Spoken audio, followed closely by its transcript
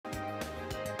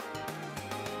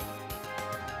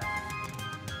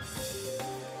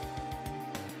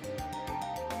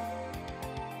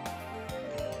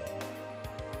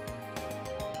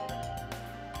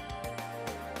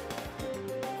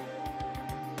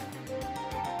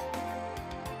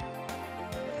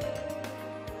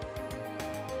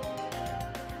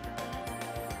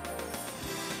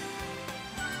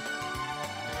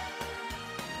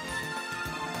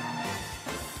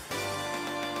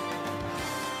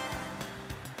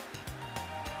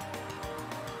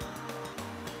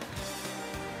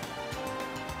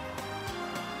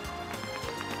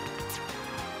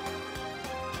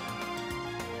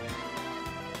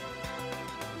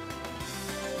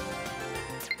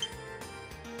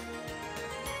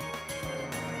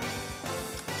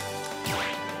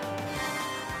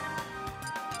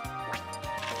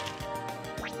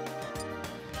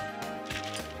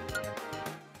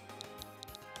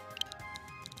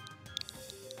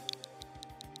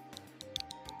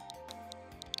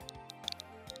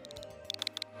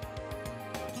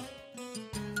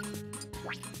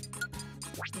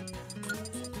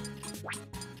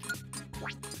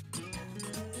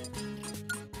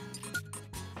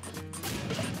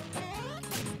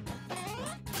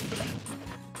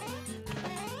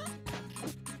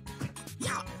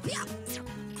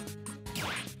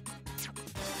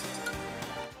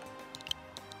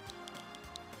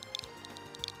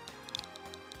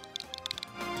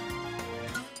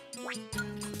Stop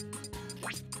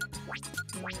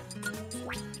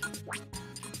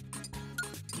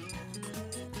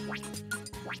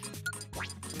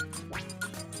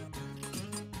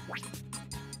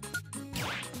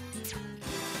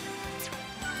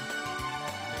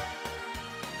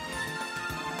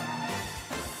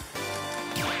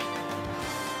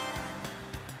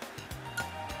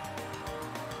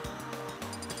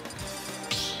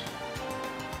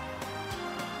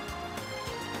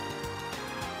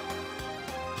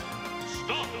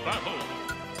battle!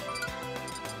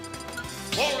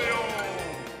 Wario!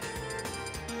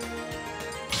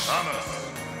 Samus!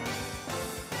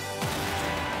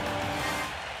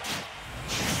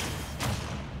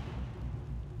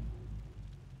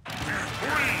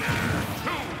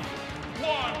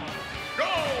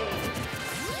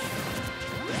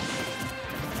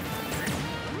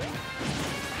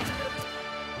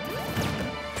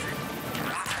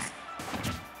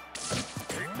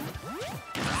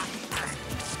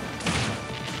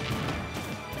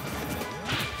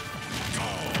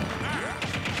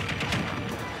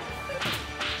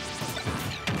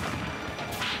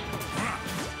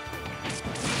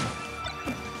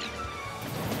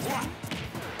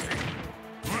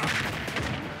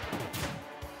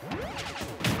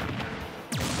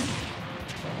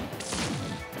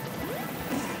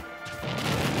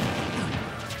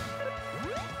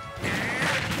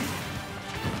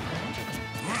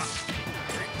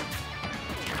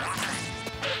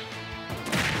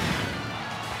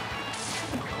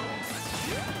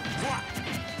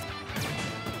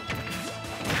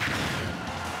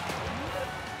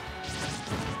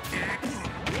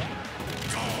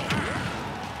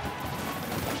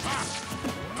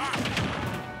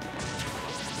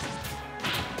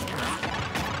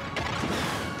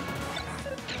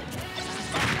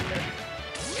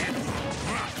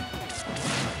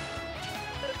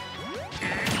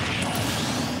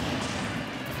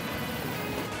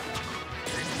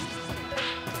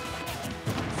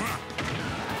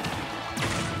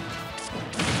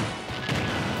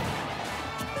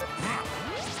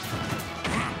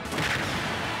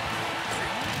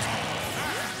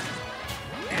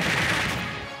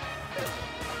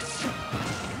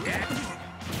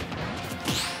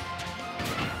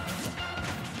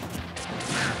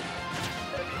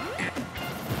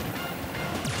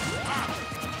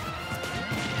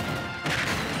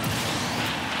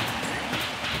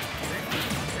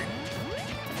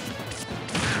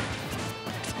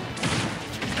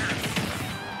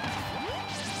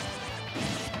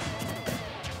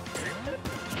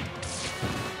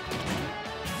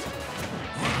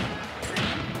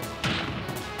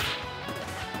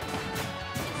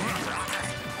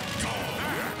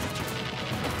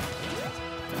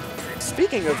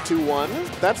 Speaking of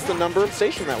 2-1, that's the number of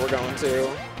station that we're going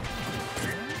to.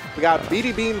 We got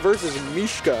BeatyBean versus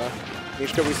Mishka.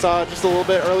 Mishka we saw just a little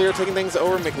bit earlier taking things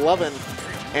over McLovin.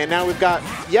 And now we've got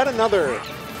yet another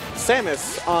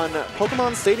Samus on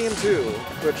Pokemon Stadium 2,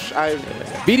 which I...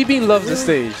 BeatyBean loves the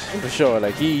stage, for sure.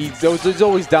 Like, he's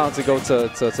always down to go to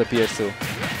PS2.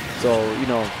 So, you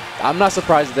know, I'm not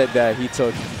surprised that he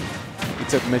took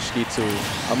Mishka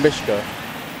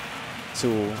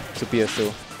to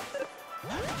PS2.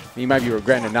 He might be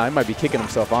regretting it now. He might be kicking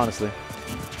himself, honestly.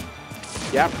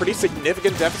 Yeah, pretty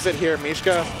significant deficit here.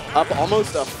 Mishka up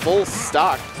almost a full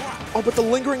stock. Oh, but the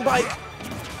lingering bike.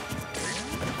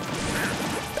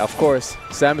 Of course,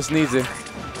 Samus needs it.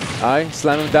 All right,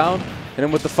 slam him down. Hit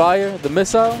him with the fire, the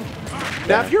missile.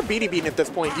 Now, if you're BeatyBean at this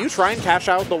point, do you try and cash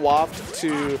out the waft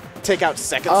to take out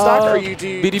second stock, or you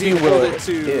do BeatyBean will it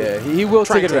to yeah, he will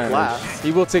take advantage. Last?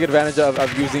 He will take advantage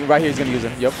of using, right here he's going to use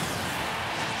it. Yep.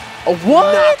 Oh,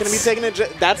 what? Not going to be taking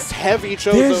it. That's heavy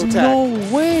Chozo There's tech. no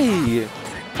way.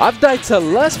 I've died to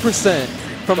less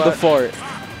 % from the fort.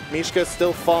 Mishka's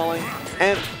still falling.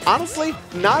 And honestly,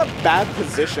 not a bad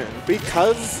position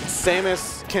because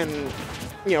Samus can,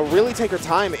 you know, really take her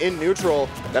time in neutral.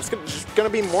 That's just going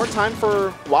to be more time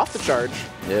for Waft to charge.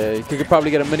 Yeah, he could probably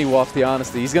get a mini Wafty,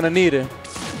 honestly. He's going to need it.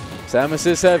 Samus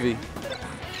is heavy,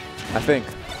 I think.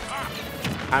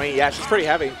 I mean, yeah, she's pretty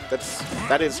heavy.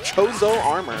 That is Chozo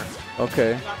armor.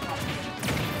 Okay.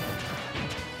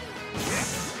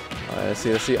 All right, let's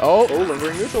see. Oh,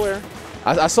 lingering neutral air.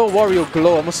 I saw Wario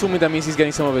glow. I'm assuming that means he's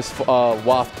getting some of his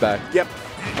waft back. Yep.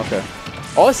 Okay.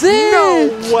 Oh, it's it!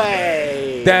 No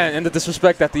way! Dan, and the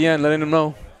disrespect at the end, letting him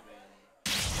know.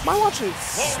 Am I watching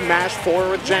Smash 4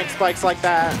 with jank spikes like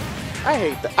that?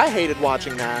 I hated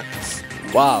watching that.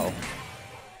 Wow.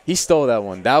 He stole that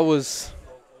one. That was...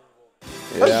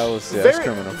 Yeah, that's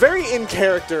criminal. Very in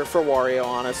character for Wario,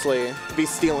 honestly, to be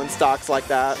stealing stocks like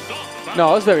that.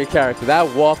 No, it's very character.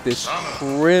 That waft is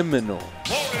criminal.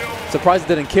 Surprised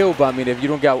it didn't kill, but I mean, if you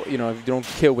don't get, if you don't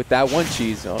kill with that one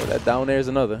cheese, oh, that down there is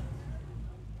another.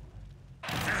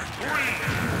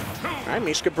 All right,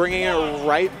 Mishka bringing it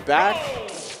right back.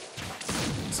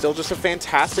 Still just a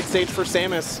fantastic stage for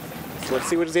Samus. So let's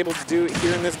see what he's able to do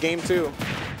here in this game too.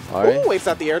 All right. Ooh, waits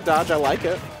out the air dodge. I like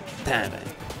it. Damn it.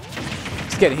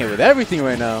 He's getting hit with everything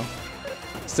right now.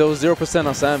 Still 0%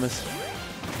 on Samus.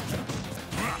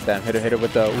 Damn, hit her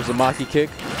with the Uzumaki kick.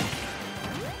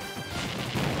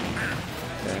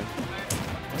 Okay.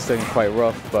 It's looking quite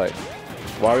rough, but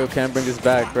Wario can bring this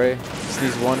back, right? Just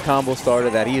needs one combo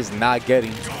starter that he is not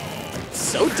getting.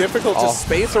 So difficult to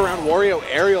space around Wario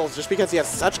aerials just because he has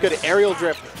such good aerial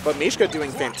drift, but Mishka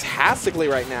doing fantastically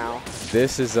right now.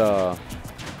 This is, yo,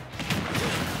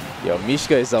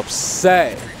 Mishka is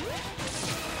upset.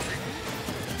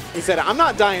 He said, I'm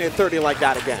not dying at 30 like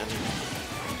that again.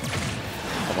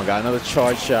 Oh my god, another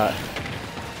charge shot.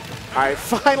 All right,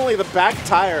 finally the back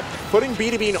tire, putting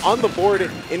BeatyBean on the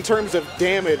board in terms of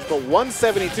damage, but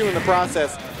 172 in the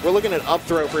process. We're looking at up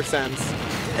throw percents.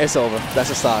 It's over. That's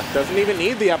a stock. Doesn't even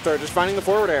need the up throw, just finding the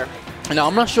forward air. Now,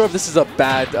 I'm not sure if this is a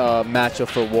bad matchup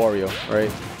for Wario,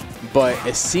 right? But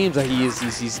it seems like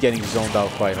he's getting zoned out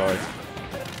quite hard.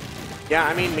 Yeah,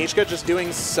 I mean, Mishka just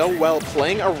doing so well,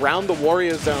 playing around the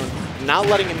Wario zone, not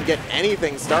letting him get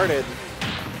anything started.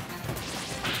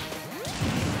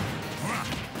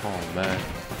 Oh, man.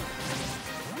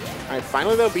 All right,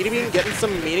 finally, though, BeatyBean getting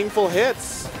some meaningful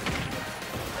hits.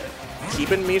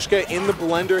 Keeping Mishka in the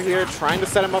blender here, trying to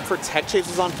set him up for tech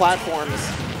chases on platforms.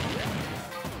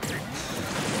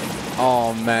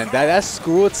 Oh, man. That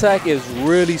screw attack is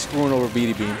really screwing over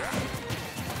BeatyBean.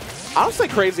 Honestly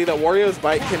crazy that Wario's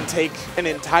bike can take an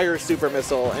entire super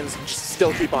missile and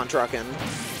still keep on trucking.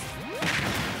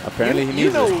 Apparently he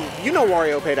needs it. You know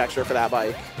Wario paid extra for that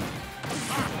bike.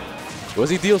 Was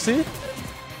he DLC?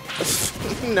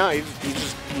 No, he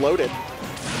just loaded.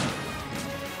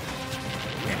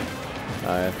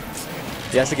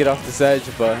 He has to get off this edge,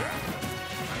 but...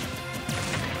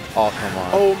 Oh, come on.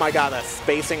 Oh my god, that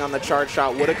spacing on the charge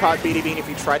shot would have caught BeatyBean if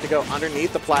he tried to go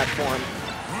underneath the platform.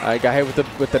 I got hit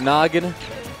with the noggin.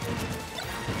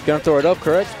 Gonna throw it up,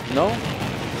 correct? No?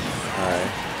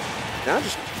 Alright. Now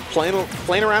just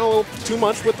playing around a little too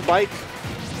much with the bike.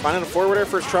 Finding a forward air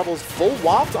for his troubles. Full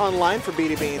waft online for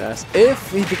BeatyBean. Yes.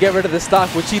 If he could get rid of the stock,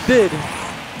 which he did,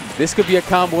 this could be a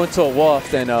combo into a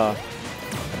waft, and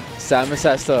Samus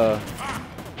has to...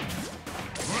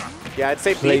 Yeah, I'd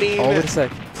say BeatyBean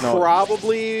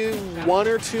probably 1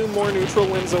 or 2 more neutral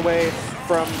wins away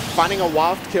from finding a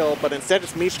waft kill, but instead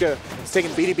it's Mishka who's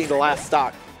taking BeatyBean to last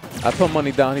stock. I put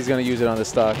money down he's going to use it on the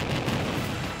stock.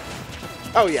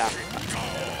 Oh, yeah.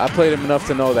 I played him enough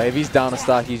to know that if he's down a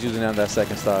stock, he's using it on that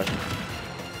second stock.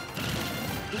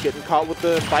 Getting caught with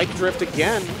the bike drift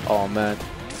again. Oh, man.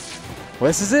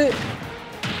 This is it?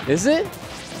 Is it?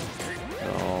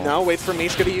 No, waits for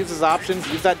Mishka to use his options.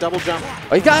 Use that double jump.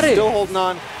 Oh, he got it. Still holding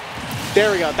on.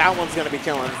 There we go. That one's going to be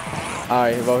killing. All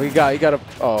right, well, he got a...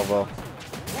 Oh, well.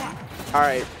 All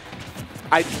right.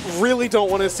 I really don't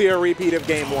want to see a repeat of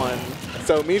game 1.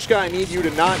 So, Mishka, I need you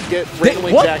to not get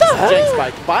randomly Jack's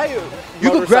bike. You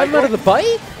could grab him out of the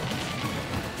bike?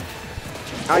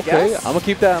 I guess. I'm gonna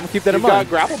keep that in mind. You've got a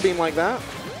grapple beam like that.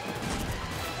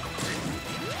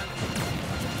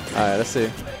 All right, let's see.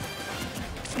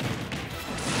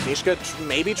 Mishka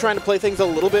maybe trying to play things a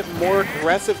little bit more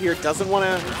aggressive here. Doesn't want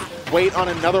to wait on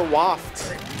another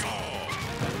waft.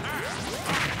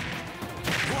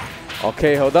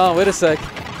 Okay, hold on. Wait a sec.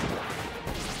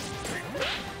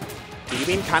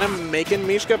 BeatyBean kind of making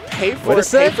Mishka pay for it,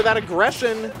 pay for that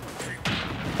aggression.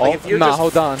 Like if you're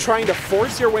just trying to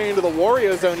force your way into the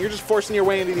Wario zone, you're just forcing your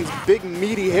way into these big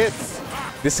meaty hits.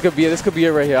 This could be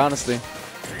it right here, honestly.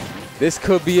 This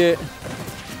could be it.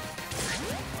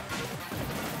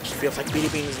 Just feels like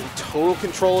BeatyBean is in total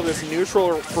control of this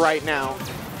neutral right now.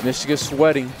 Mishka's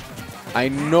sweating. I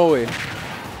know it.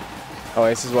 Oh,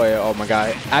 this is why. Oh my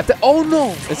god. Oh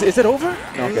no! Is it over?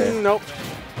 Okay. Nope.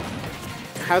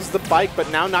 Has the bike, but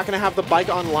now not going to have the bike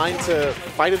online to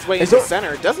fight his way into the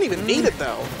center. Doesn't even need it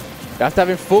though. After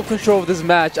having full control of this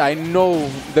match, I know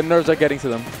the nerves are getting to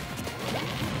them.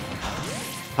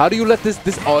 How do you let this?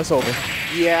 Oh, it's over.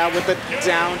 Yeah, with the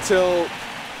down tilt.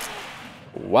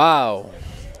 Wow.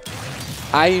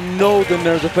 I know the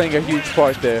nerves are playing a huge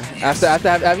part there. After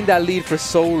having that lead for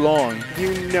so long.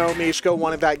 You know Mishka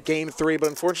wanted that game 3, but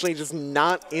unfortunately just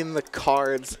not in the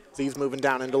cards. So he's moving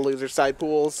down into loser side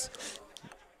pools.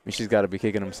 Mishka's got to be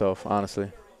kicking himself, honestly.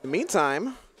 In the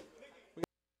meantime,